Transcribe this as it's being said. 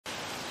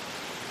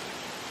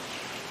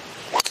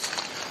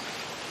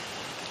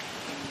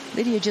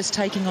Lydia just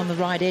taking on the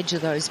right edge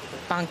of those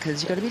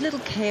bunkers. You've got to be a little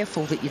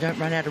careful that you don't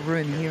run out of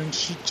room here, and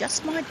she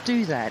just might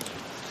do that.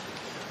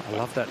 I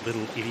love that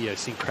little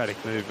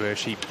idiosyncratic move where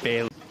she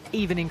barely...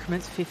 Even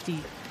increments, 50,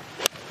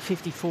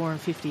 54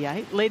 and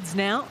 58. Leads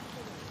now.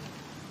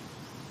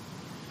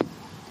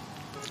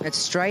 It's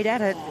straight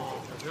at it.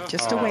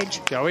 Just a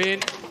wedge. Go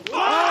in.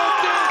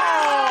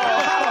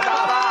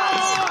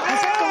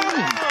 Has that gone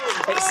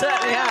in? It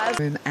certainly has.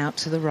 Room out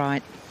to the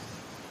right.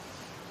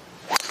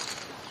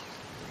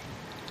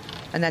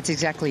 And that's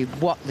exactly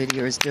what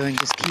Lydia is doing,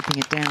 just keeping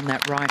it down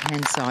that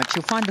right-hand side.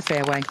 She'll find the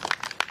fairway.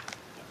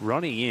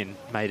 Ronnie In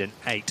made an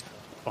 8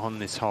 on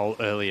this hole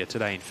earlier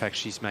today. In fact,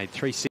 she's made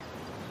 3 6.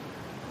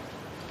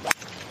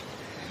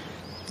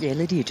 Yeah,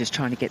 Lydia just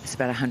trying to get this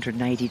about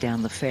 180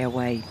 down the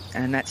fairway,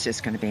 and that's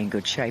just going to be in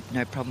good shape.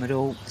 No problem at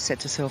all.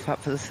 Sets herself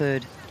up for the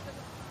third.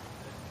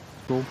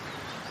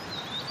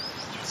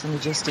 It's only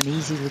just an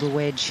easy little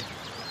wedge.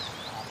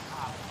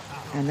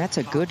 And that's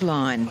a good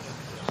line.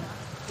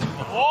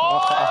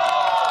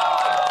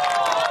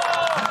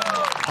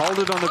 Hold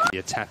it on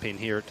the... Tap in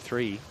here at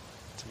 3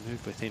 to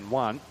move within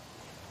 1.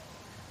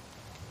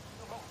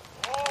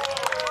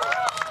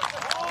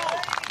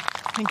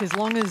 I think as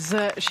long as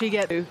she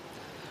gets...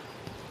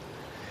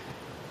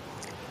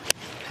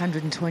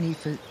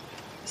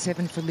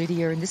 127 for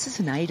Lydia, and this is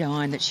an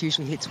 8-iron that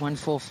usually hits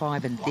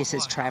 145, and this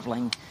is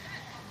travelling.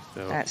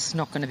 So, that's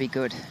not going to be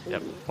good.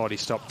 Yep, body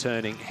stop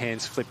turning,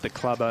 hands flip the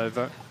club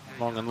over,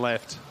 long and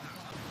left.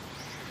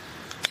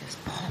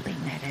 Just popping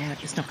that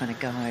out, it's not going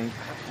to go, and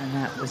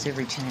that was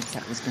every chance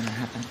that was going to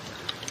happen.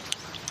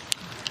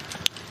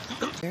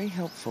 Very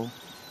helpful.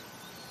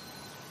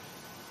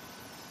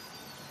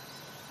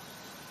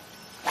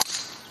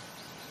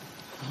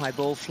 High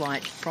ball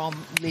flight from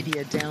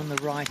Lydia down the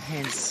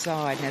right-hand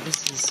side. Now,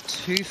 this is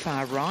too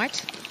far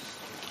right,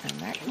 and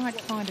that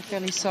might find a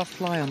fairly soft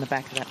lie on the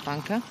back of that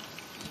bunker.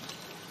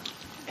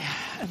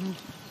 And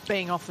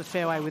being off the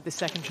fairway with the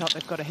second shot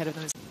they've got ahead of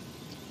them.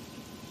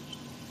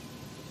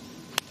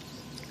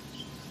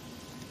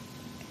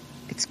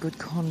 It's good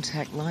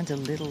contact. Line's a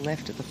little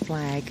left of the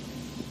flag,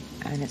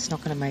 and it's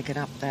not going to make it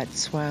up that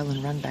swale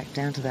and run back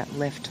down to that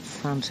left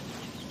front.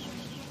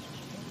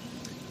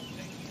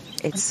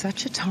 It's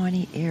such a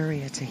tiny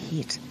area to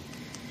hit.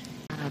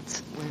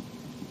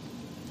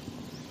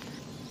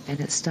 And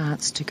it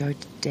starts to go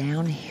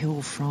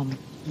downhill from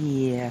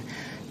here.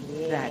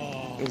 That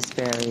is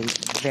very,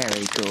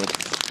 very good.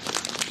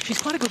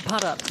 She's quite a good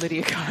putter,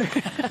 Lydia Ko.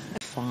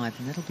 5,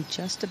 and that'll be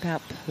just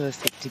about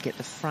perfect to get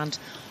the front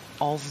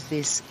of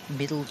this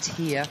middle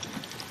tier.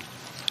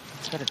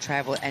 It's got to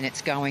travel, and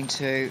it's going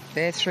to.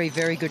 They're 3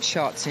 very good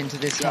shots into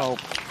this hole.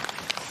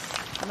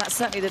 And that's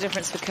certainly the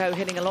difference for Ko,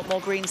 hitting a lot more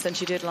greens than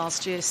she did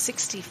last year,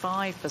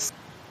 65%.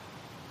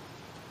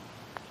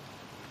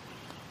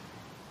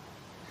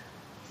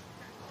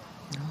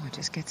 Oh, it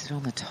just gets it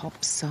on the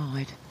top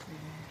side.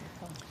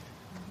 I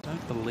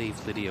don't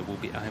believe Lydia will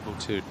be able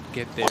to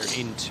get there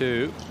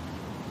into...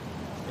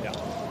 Yeah.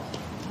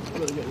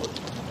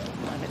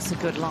 And it's a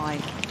good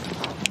line.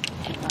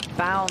 That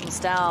bounds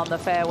down the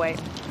fairway.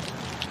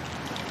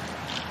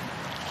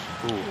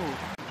 Ooh.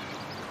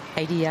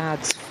 80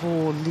 yards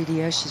for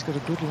Lydia. She's got a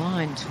good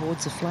line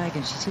towards the flag,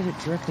 and she's hit it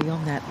directly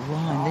on that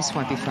line. This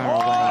won't be far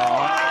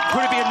away.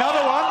 Could it be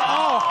another one?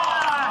 Oh!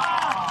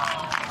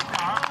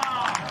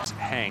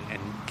 Hang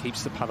and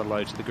keeps the putter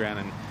low to the ground,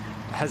 and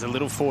has a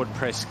little forward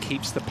press,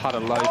 keeps the putter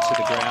low to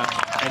the ground,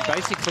 and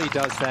basically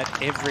does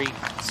that every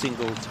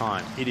single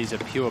time. It is a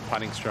pure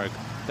putting stroke.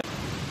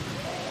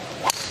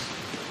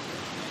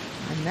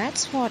 And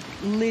that's what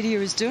Lydia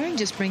is doing,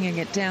 just bringing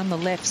it down the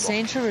left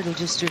centre. It'll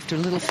just drift a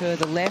little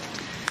further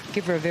left,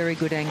 give her a very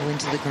good angle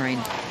into the green.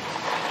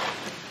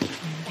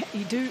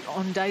 You do,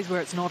 on days where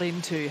it's not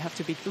into, have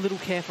to be a little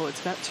careful. It's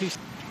about 2...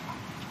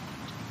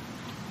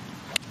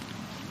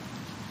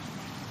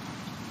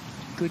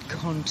 Good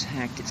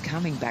contact. It's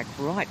coming back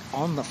right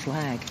on the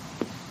flag.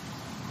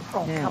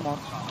 Oh, now, come on.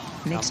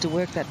 Needs to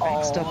work that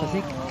backstop, I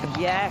think.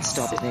 Yes,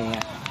 stop there.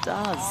 It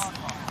does.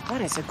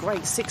 That is a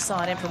great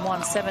 6-iron in from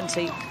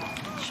 170.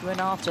 She went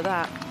after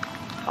that.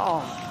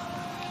 Oh,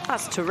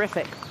 that's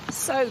terrific.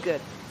 So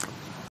good.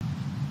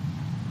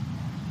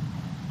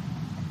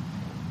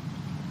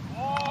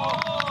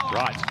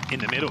 Right, in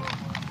the middle.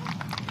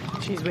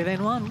 She's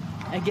within 1.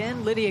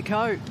 Again, Lydia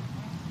Ko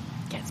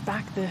gets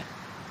back the...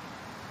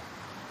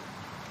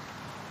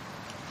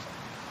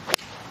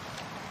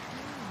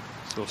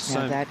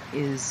 Now that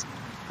is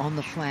on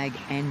the flag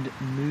and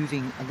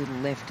moving a little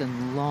left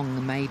and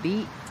long,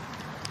 maybe.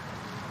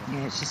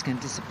 Yeah, it's just going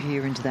to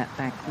disappear into that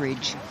back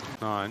ridge.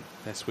 9,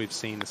 best we've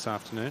seen this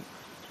afternoon.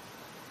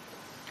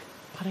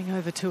 Putting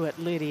over to it,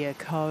 Lydia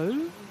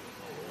Ko.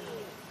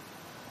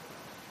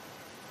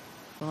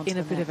 In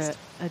a bit of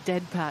a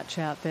dead patch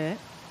out there.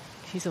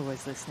 She's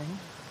always listening.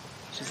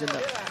 She's in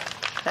the...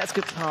 That's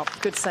good part.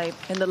 Good save.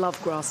 In the love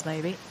grass,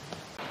 maybe.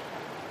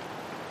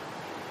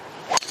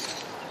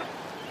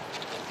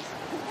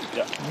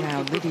 Yeah.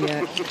 Now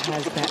Lydia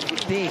has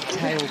that big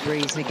tail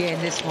breeze.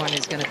 Again, this one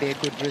is going to be a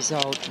good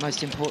result.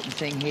 Most important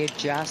thing here,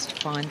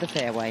 just find the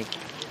fairway.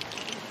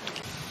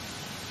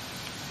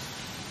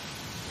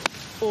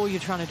 All you're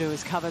trying to do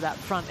is cover that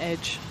front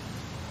edge.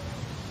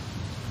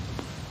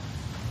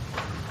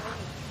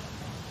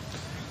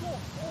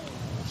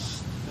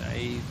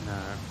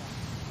 No.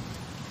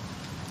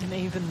 And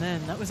even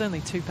then, that was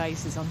only 2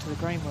 paces onto the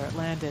green where it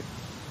landed.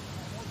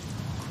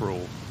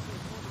 Cruel.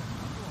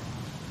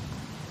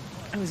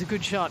 It was a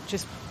good shot.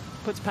 Just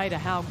puts pay to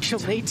how she'll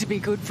need to be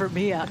good from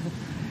here.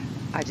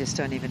 I just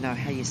don't even know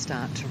how you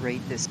start to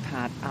read this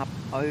part up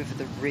over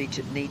the ridge.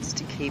 It needs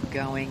to keep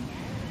going.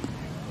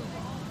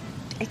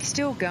 It's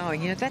still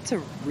going. You know, that's a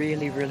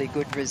really, really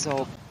good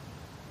result.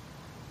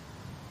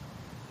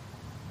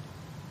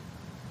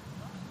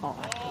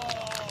 Oh,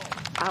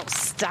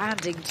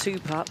 outstanding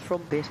 2-putt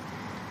from Bit.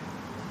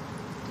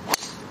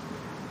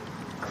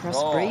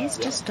 Cross breeze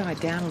just died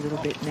down a little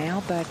bit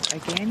now, but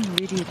again,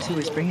 Lydia too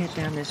is bringing it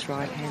down this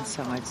right-hand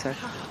side. So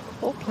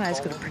all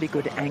players got a pretty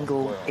good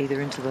angle either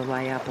into the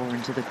layup or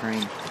into the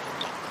green.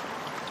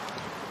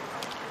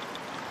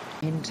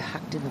 And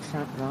tucked in the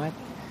front right.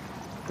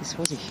 This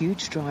was a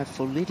huge drive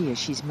for Lydia.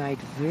 She's made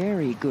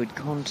very good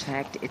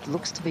contact. It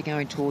looks to be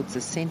going towards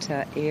the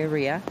centre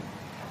area.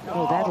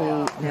 Oh,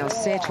 that'll now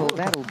settle.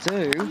 That'll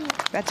do.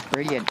 That's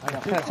brilliant.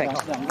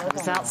 Perfect. It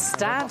was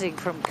outstanding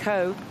from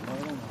Ko.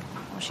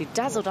 Well, she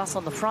dazzled us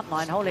on the front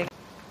line, holding.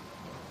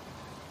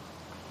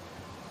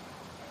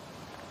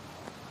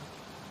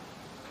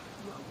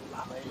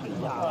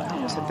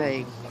 To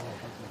be.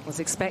 Was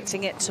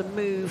expecting it to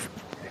move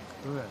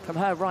from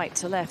her right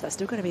to left. That's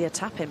still going to be a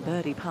tap-in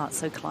birdie putt.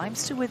 So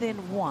climbs to within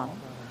 1.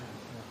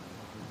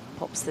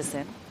 Pops this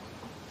in.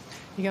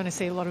 You're going to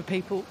see a lot of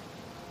people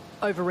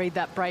overread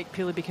that break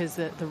purely because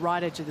the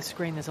right edge of the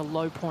screen, there's a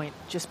low point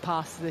just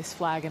past this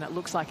flag, and it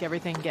looks like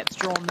everything gets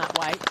drawn that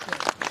way.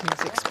 He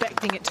was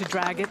expecting it to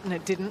drag it, and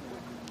it didn't.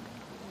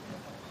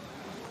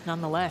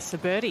 Nonetheless, a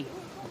birdie.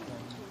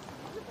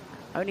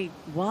 Only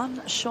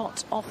 1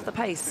 shot off the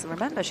pace.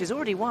 Remember, she's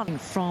already won.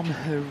 From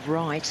her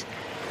right.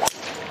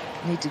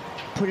 Need to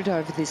put it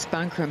over this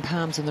bunker and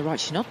palms on the right.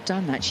 She's not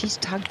done that. She's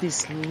tugged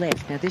this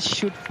left. Now, this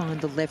should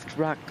find the left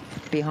ruck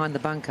behind the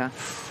bunker.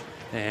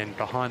 And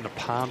behind the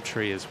palm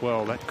tree as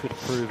well. That could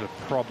prove a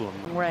problem.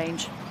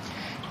 Range.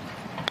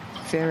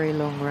 Very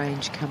long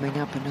range coming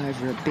up and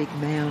over a big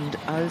mound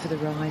over the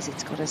rise.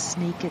 It's got to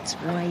sneak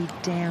its way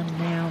down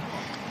now.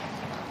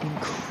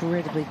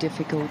 Incredibly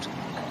difficult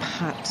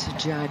putt to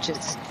judge.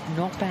 It's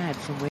not bad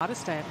from where. To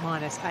stay at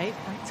 -8.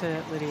 Back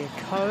to Lydia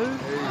Ko.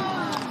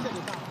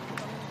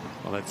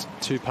 Well, that's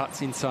 2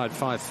 putts inside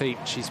 5 feet.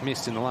 She's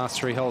missed in the last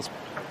 3 holes.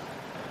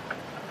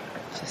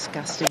 Just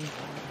gusting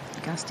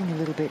a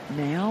little bit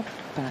now,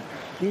 but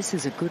this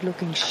is a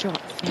good-looking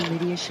shot for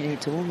Lydia. She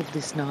needs all of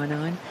this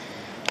 9-iron.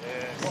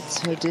 That's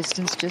her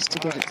distance just to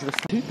get it to the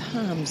front. 2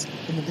 palms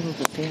in the middle of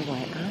the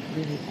fairway aren't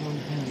really on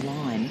her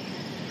line,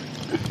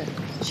 but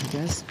she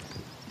does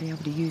be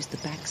able to use the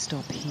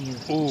backstop here,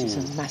 which is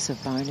a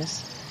massive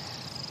bonus.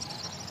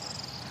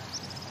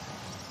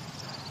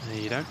 There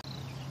you go.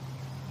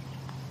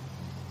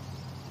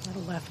 A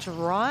little left to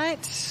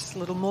right. A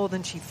little more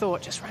than she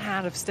thought. Just ran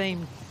out of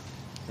steam.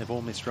 They've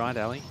all missed right,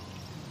 Ali.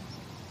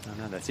 I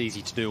know that's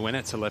easy to do when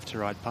it's a left to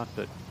right putt,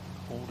 but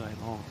all day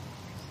long.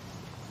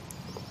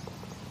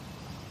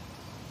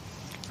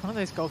 It's one of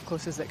those golf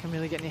courses that can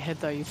really get in your head,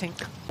 though. You think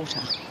Water.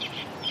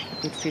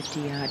 A good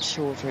 50 yards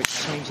shorter. It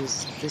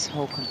changes this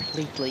hole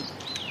completely.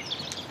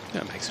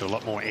 That makes it a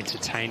lot more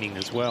entertaining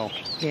as well.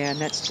 Yeah, and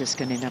that's just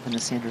going to end up in the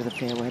centre of the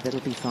fairway. That'll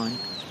be fine.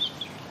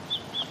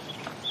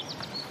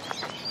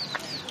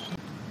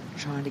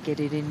 Trying to get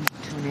it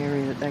into an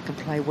area that they can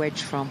play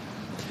wedge from.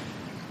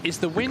 Is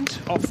the wind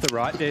off the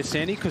right there,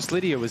 Sandy? Because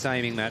Lydia was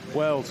aiming that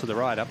well to the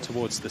right up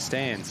towards the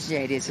stands. Yeah,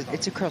 it is.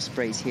 It's a cross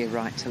breeze here,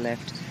 right to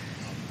left.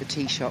 The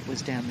tee shot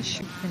was down the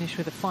chute. finish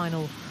with a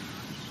final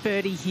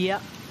birdie here.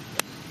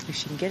 If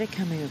she can get it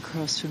coming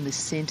across from the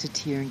centre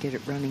tier and get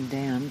it running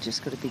down,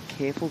 just got to be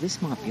careful.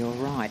 This might be all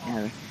right.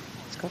 Now,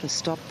 it's got to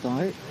stop,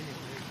 though.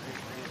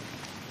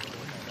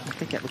 I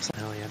think that looks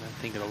like... Oh, yeah, I don't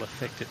think it'll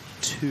affect it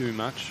too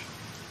much.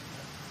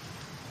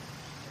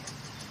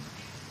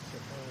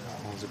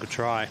 That was a good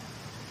try.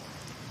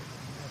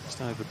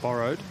 Just over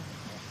borrowed.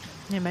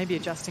 Yeah, maybe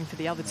adjusting for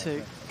the other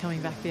 2,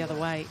 coming back the other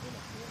way.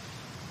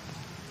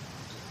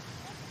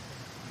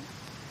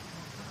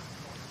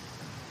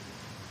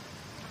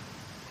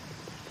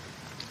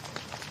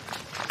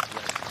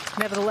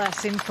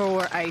 Nevertheless, in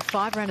for a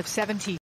 5 round of 70.